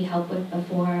might need help with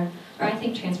before, or I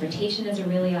think transportation is a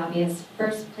really obvious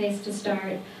first place to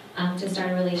start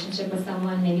a relationship with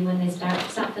someone, maybe when they stop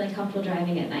feeling comfortable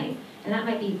driving at night. And that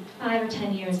might be 5 or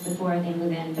 10 years before they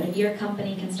move in, but if your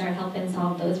company can start helping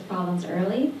solve those problems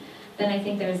early, then I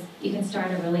think you can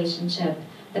start a relationship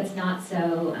that's not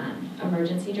so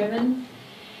emergency driven.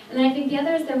 And then I think the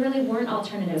other is there really weren't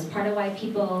alternatives. Part of why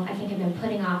people, I think, have been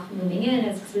putting off moving in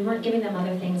is because we weren't giving them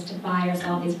other things to buy or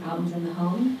solve these problems in the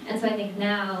home. And so I think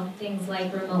now, things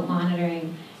like remote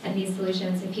monitoring and these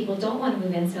solutions, if people don't want to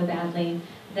move in so badly,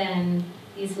 then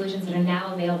these solutions that are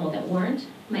now available that weren't,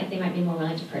 they might be more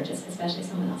willing to purchase, especially if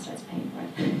someone else starts paying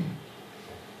for it.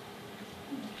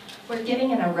 We're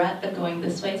getting in a rut of going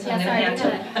this way, so Yeah, I'm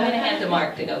going to hand to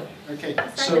Mark to go. Okay,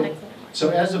 so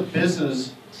as a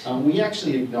business, we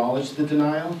actually acknowledge the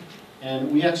denial, and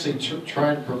we actually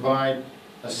try to provide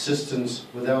assistance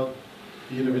without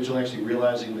the individual actually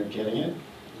realizing they're getting it.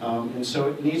 And so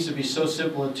it needs to be so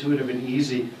simple, intuitive, and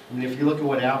easy. I mean, if you look at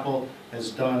what Apple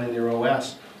has done in their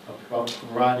OS about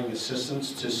providing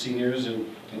assistance to seniors and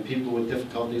people with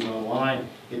difficulties online,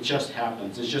 it just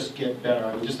happens. It just gets better.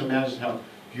 I mean, just imagine how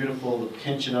beautiful the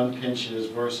pinch and unpinch is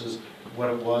versus what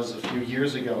it was a few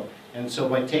years ago. And so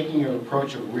by taking an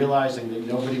approach of realizing that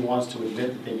nobody wants to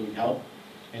admit that they need help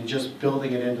and just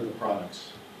building it into the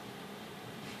products.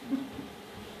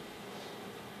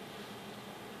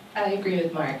 I agree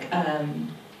with Mark.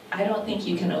 I don't think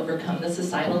you can overcome the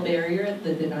societal barrier,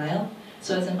 the denial.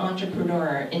 So as an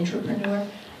entrepreneur or intrapreneur,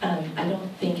 I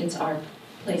don't think it's our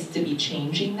place to be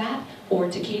changing that,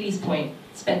 or to Katie's point,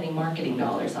 spending marketing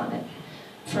dollars on it.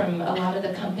 From a lot of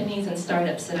the companies and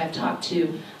startups that I've talked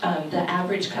to, the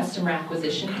average customer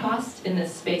acquisition cost in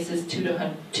this space is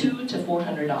 $200 to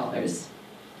 $400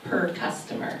 per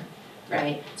customer,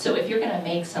 right? So if you're going to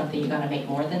make something, you got to make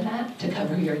more than that to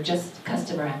cover your just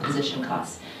customer acquisition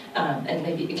costs. And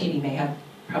maybe Katy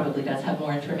probably does have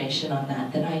more information on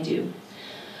that than I do.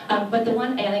 But the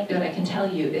one anecdote I can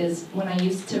tell you is when I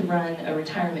used to run a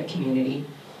retirement community,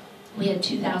 we had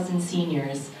 2,000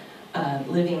 seniors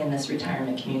living in this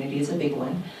retirement community. It's a big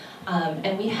one.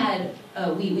 And we had,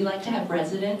 we like to have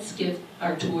residents give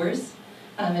our tours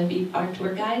and be our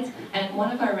tour guides. And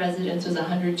one of our residents was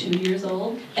 102 years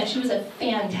old, and she was a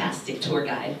fantastic tour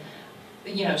guide.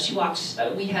 You know, she walked,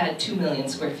 we had 2 million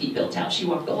square feet built out. She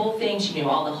walked the whole thing, she knew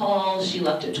all the halls, she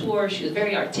loved to tour, she was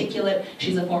very articulate,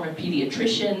 she's a former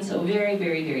pediatrician, so very,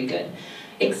 very, very good.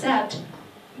 Except,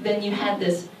 then you had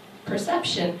this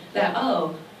perception that,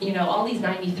 oh, you know, all these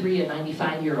 93 and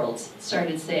 95-year-olds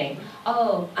started saying,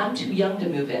 oh, I'm too young to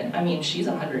move in. I mean, she's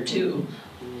 102.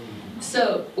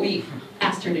 So we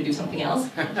asked her to do something else,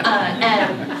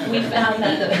 and we found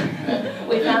that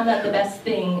we found that the best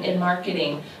thing in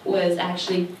marketing was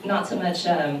actually not so much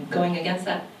going against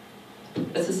that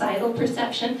societal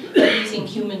perception, but using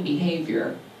human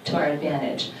behavior to our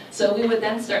advantage. So we would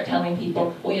then start telling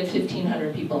people, we have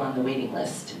 1,500 people on the waiting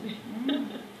list.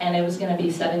 And it was going to be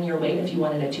 7-year wait if you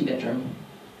wanted a 2-bedroom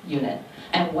unit.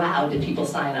 And wow, did people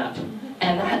sign up.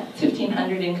 And that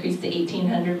 1,500 increased to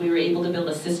 1,800. We were able to build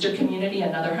a sister community,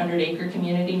 another 100-acre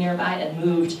community nearby, and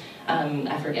moved,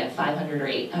 I forget, 500 or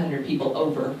 800 people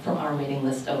over from our waiting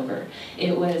list over.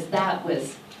 That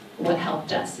was what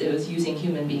helped us. It was using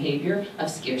human behavior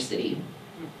of scarcity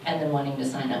and then wanting to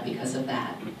sign up because of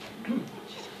that.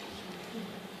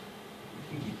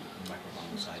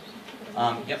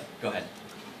 Yep, go ahead.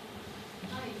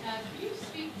 Hi, could you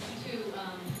speak to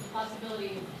the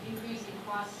possibility of increasing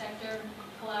cross-sector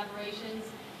collaborations?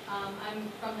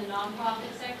 I'm from the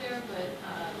nonprofit sector, but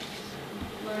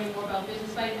learning more about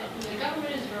business. The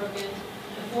government is broken,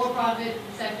 the for-profit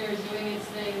sector is doing its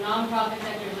thing, nonprofit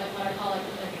sector is like what I call like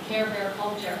a care bear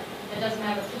culture that doesn't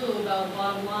have a clue about the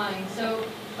bottom line. So,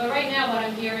 but right now what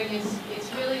I'm hearing is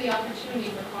it's really the opportunity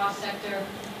for cross-sector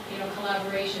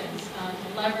collaborations,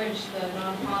 to leverage the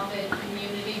nonprofit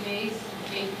community base,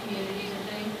 big communities and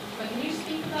things. But can you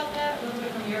speak about that a little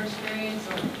bit from your experience?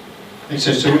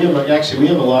 So we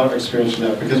have a lot of experience with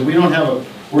that because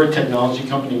we're a technology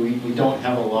company. We don't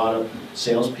have a lot of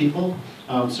salespeople.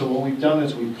 So what we've done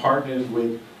is we've partnered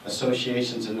with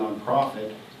associations and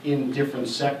nonprofit in different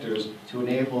sectors to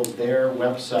enable their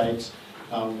websites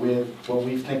with what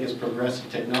we think is progressive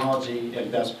technology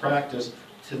and best practice.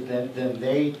 Then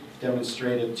they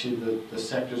demonstrate it to the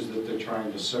sectors that they're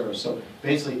trying to serve. So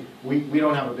basically, we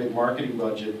don't have a big marketing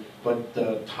budget, but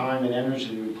the time and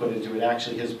energy we put into it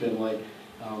actually has been like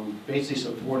basically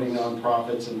supporting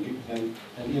nonprofits and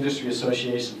industry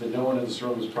associations that no one in this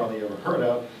room has probably ever heard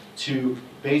of, to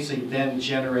basically then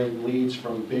generate leads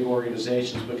from big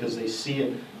organizations because they see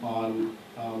it on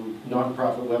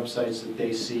nonprofit websites that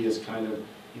they see as kind of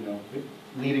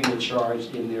leading the charge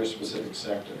in their specific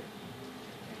sector.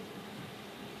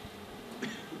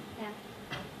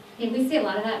 We see a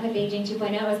lot of that with Aging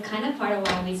 2.0. It was kind of part of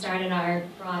why we started our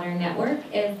broader network,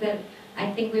 is that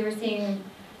I think we were seeing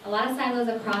a lot of silos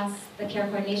across the care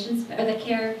coordinations, or the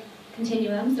care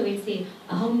continuum. So we'd see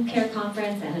a home care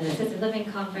conference and an assisted living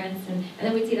conference, and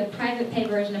then we'd see the private pay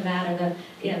version of that, or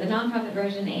the nonprofit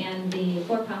version and the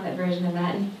for-profit version of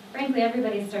that. And frankly,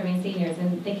 everybody's serving seniors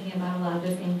and thinking about a lot of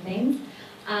the same things.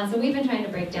 So we've been trying to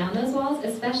break down those walls,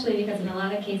 especially because in a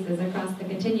lot of cases across the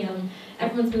continuum,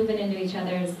 everyone's moving into each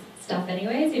other's stuff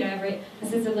anyways. Every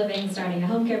assisted living starting a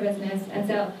home care business. And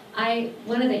so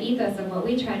one of the ethos of what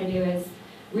we try to do is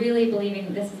really believing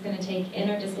that this is going to take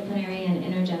interdisciplinary and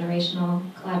intergenerational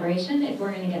collaboration if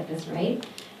we're going to get this right.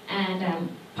 And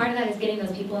part of that is getting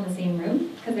those people in the same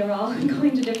room, because they were all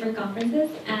going to different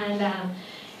conferences. And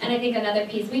I think another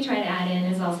piece we try to add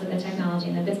in is also the technology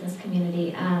and the business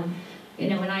community.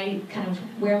 When I kind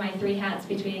of wear my 3 hats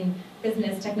between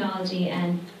business, technology,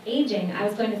 and aging, I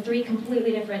was going to 3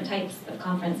 completely different types of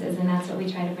conferences, and that's what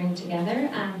we try to bring together.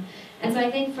 And so I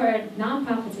think for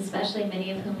nonprofits especially, many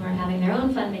of whom are having their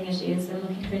own funding issues and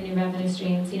looking for new revenue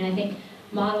streams, I think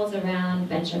models around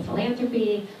venture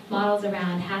philanthropy, models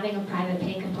around having a private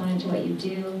pay component to what you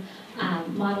do,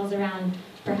 models around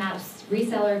perhaps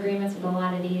reseller agreements with a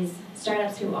lot of these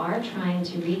startups who are trying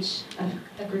to reach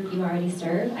a group you already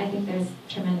serve. I think there's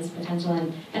tremendous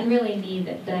potential and really need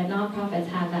that the nonprofits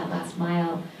have that last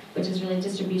mile, which is really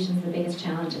distribution is the biggest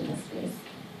challenge in this space.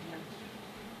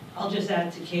 I'll just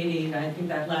add to Katy, I think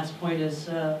that last point is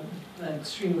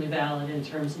extremely valid in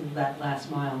terms of that last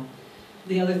mile.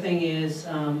 The other thing is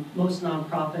most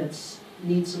nonprofits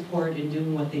need support in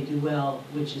doing what they do well,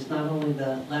 which is not only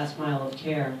the last mile of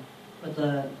care, but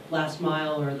the last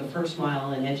mile or the first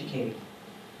mile in educating.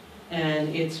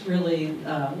 And it's really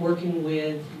working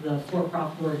with the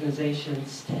for-profit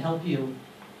organizations to help you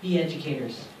be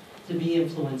educators, to be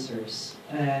influencers,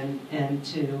 and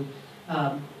to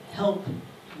help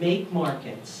make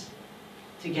markets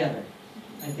together.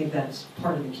 I think that's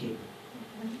part of the key.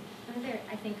 Another,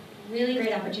 I think, really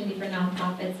great opportunity for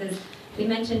nonprofits is we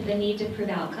mentioned the need to prove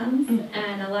outcomes,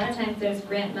 and a lot of times there's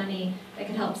grant money that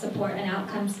can help support an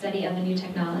outcome study of a new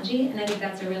technology, and I think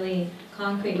that's a really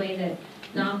concrete way that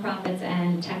nonprofits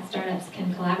and tech startups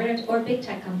can collaborate, or big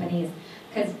tech companies,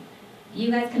 because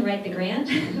you guys can write the grant,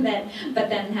 but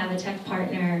then have a tech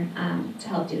partner to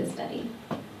help do the study.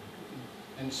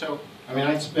 And so,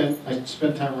 I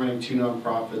spent time running 2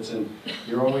 nonprofits, and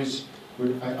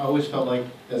I always felt like,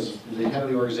 as the head of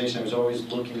the organization, I was always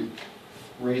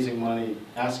raising money,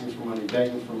 asking for money,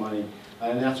 begging for money,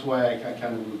 and that's why I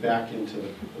kind of moved back into the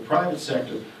private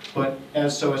sector. But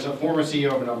as a former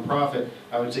CEO of a nonprofit,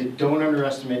 I would say don't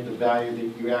underestimate the value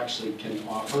that you actually can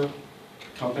offer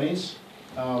companies,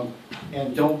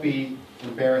 and don't be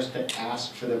embarrassed to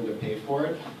ask for them to pay for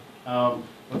it,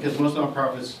 because most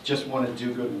nonprofits just want to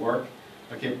do good work.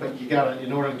 Okay, but you gotta,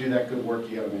 in order to do that good work,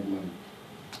 you gotta make money.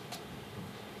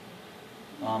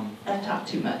 I talk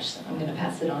too much, so I'm going to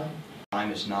pass it on.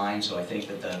 Time is 9, so I think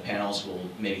that the panels will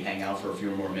maybe hang out for a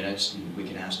few more minutes and we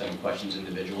can ask them questions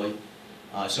individually.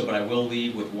 But I will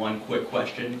leave with one quick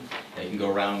question that you can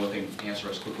go around with and answer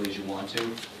as quickly as you want to.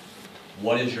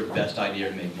 What is your best idea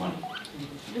to make money?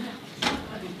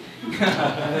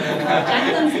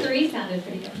 Jacquelyn's 3 sounded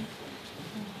pretty good.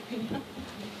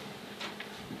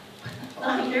 Well,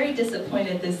 I'm very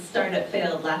disappointed this startup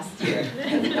failed last year.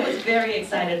 I was very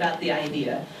excited about the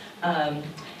idea. And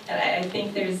I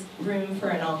think there's room for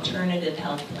an alternative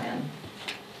health plan.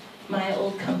 My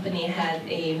old company had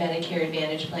a Medicare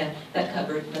Advantage plan that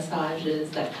covered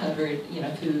massages, that covered,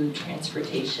 food,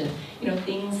 transportation,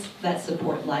 things that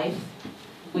support life,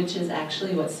 which is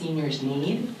actually what seniors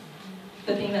need.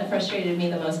 The thing that frustrated me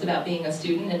the most about being a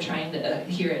student and trying to,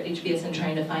 here at HBS and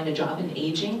trying to find a job in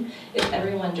aging, is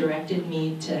everyone directed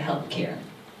me to healthcare.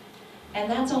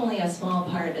 And that's only a small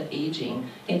part of aging.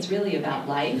 It's really about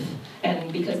life,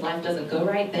 and because life doesn't go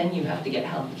right, then you have to get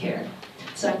healthcare.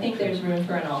 So I think there's room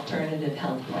for an alternative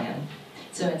health plan.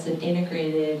 So it's an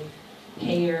integrated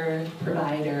payer,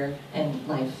 provider, and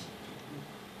life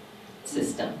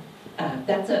system.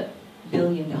 That's a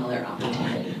billion-dollar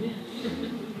opportunity.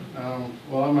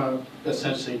 Well, I'm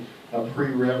essentially a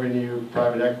pre-revenue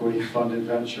private equity funded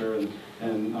venture,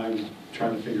 and I'm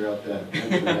trying to figure out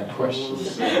that question.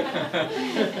 So.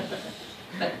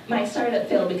 But my startup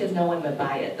failed because no one would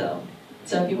buy it, though.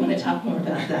 So if you want to talk more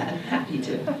about that, I'm happy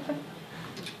to.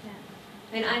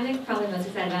 I mean, I'm probably most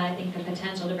excited about, I think, the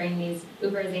potential to bring these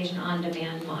Uberization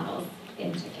on-demand models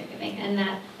into caregiving. And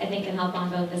that, I think, can help on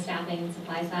both the staffing and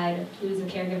supply side of who's a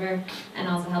caregiver, and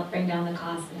also help bring down the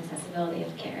cost and accessibility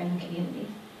of care in the community.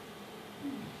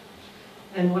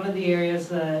 And one of the areas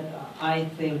that I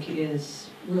think is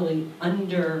really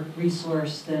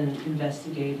under-resourced and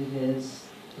investigated is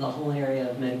the whole area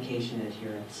of medication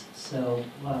adherence. So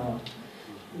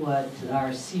what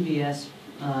our CVS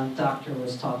doctor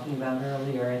was talking about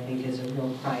earlier, I think, is a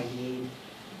real crying need,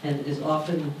 and is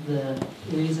often the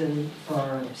reason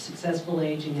for successful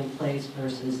aging in place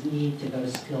versus need to go to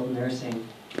skilled nursing,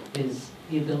 is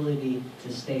the ability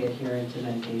to stay adherent to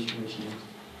medication regimes.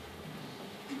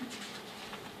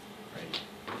 Great.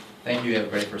 Thank you,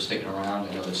 everybody, for sticking around.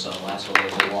 I know this lasts a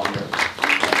little bit longer. And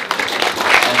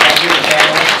thank you to the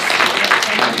panelists.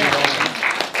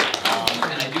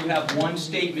 And I do have one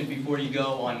statement before you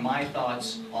go on my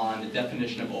thoughts on the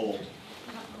definition of old.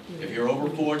 If you're over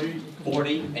 40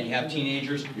 and you have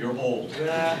teenagers, you're old.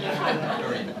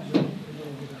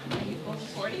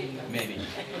 Maybe.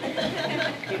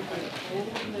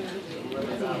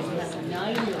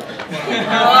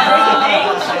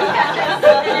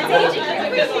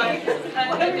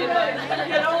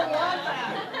 Get